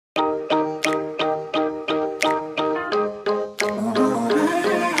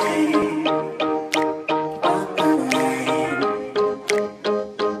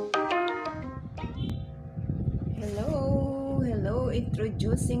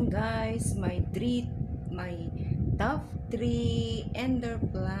morning guys, my top 3 ender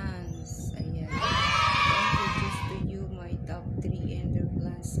plants. Ayan. Introduce to you my top 3 ender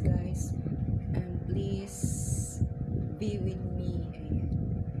plants guys. And please be with me. Ayan.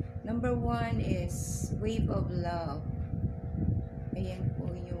 Number 1 is Wave of Love. Ayan po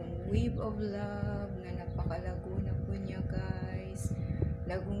yung Wave of Love na napakalago na po niya guys.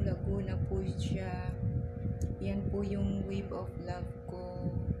 Lagong-lago na po siya. Yan po yung Wave of Love ko.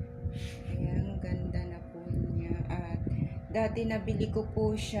 Ayan, ganda na po niya. At dati nabili ko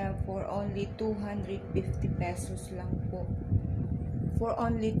po siya for only 250 pesos lang po. For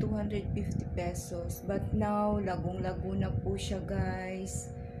only 250 pesos. But now, lagong-lago na po siya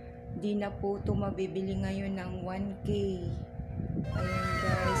guys. Di na po ito mabibili ngayon ng 1K. Ayan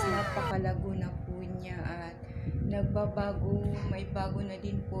guys, napakalago na po niya. At nagbabago, may bago na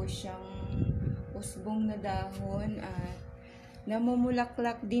din po siyang usbong na dahon at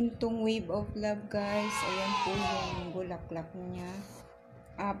namumulaklak din tong Wave of Love guys. Ayan po yung bulaklak niya.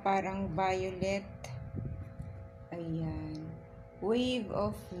 Parang violet. Ayan. Wave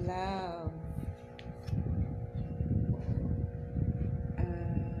of Love.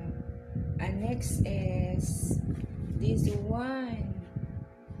 Next is this one.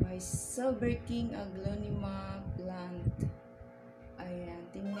 My Silver King Aglaonema plant. Ayan.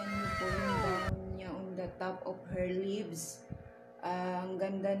 Tingnan niyo po yung dahon niya on the top of her leaves. Ang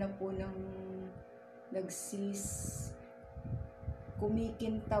ganda na po ng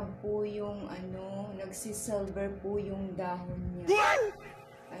kumikintab po yung nagsisilver po yung dahon niya.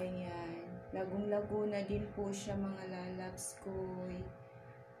 Ayan. Lagong-lago na din po siya mga lalabs ko.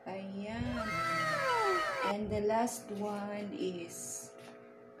 Ayan. And the last one is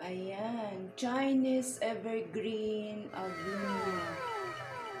Chinese Evergreen Aglaonema.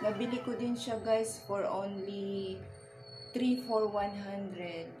 Nabili ko din siya guys for only 3 for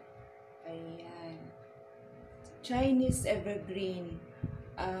 100. Ayan. Chinese Evergreen.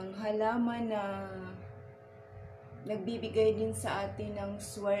 Ang halaman na nagbibigay din sa atin ng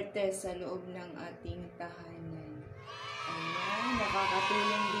swerte sa loob ng ating tahanan. Ayan.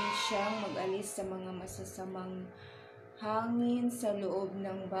 Nakakatulong din siyang mag-alis sa mga masasamang hangin sa loob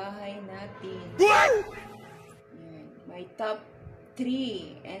ng bahay natin. Ayan. My top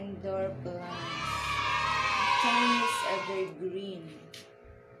 3 indoor plants. Chinese Evergreen.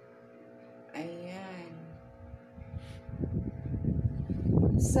 Ayan.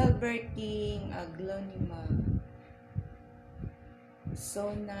 Silver King Aglaonema.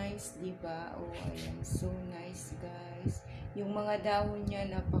 So nice, diba? Oh, ayan. So nice, guys. Yung mga dahon niya,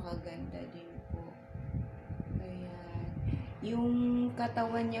 napakaganda din po. Ayan. Yung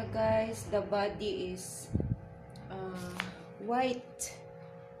katawan niya, guys, the body is white.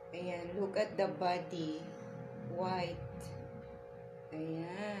 Ayan, look at the body. White.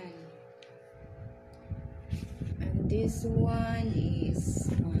 Ayan. And this one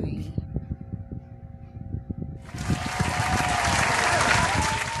is mine.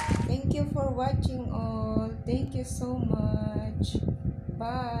 Thank you for watching all. Thank you so much.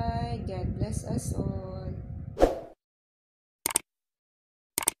 Bye. God bless us all.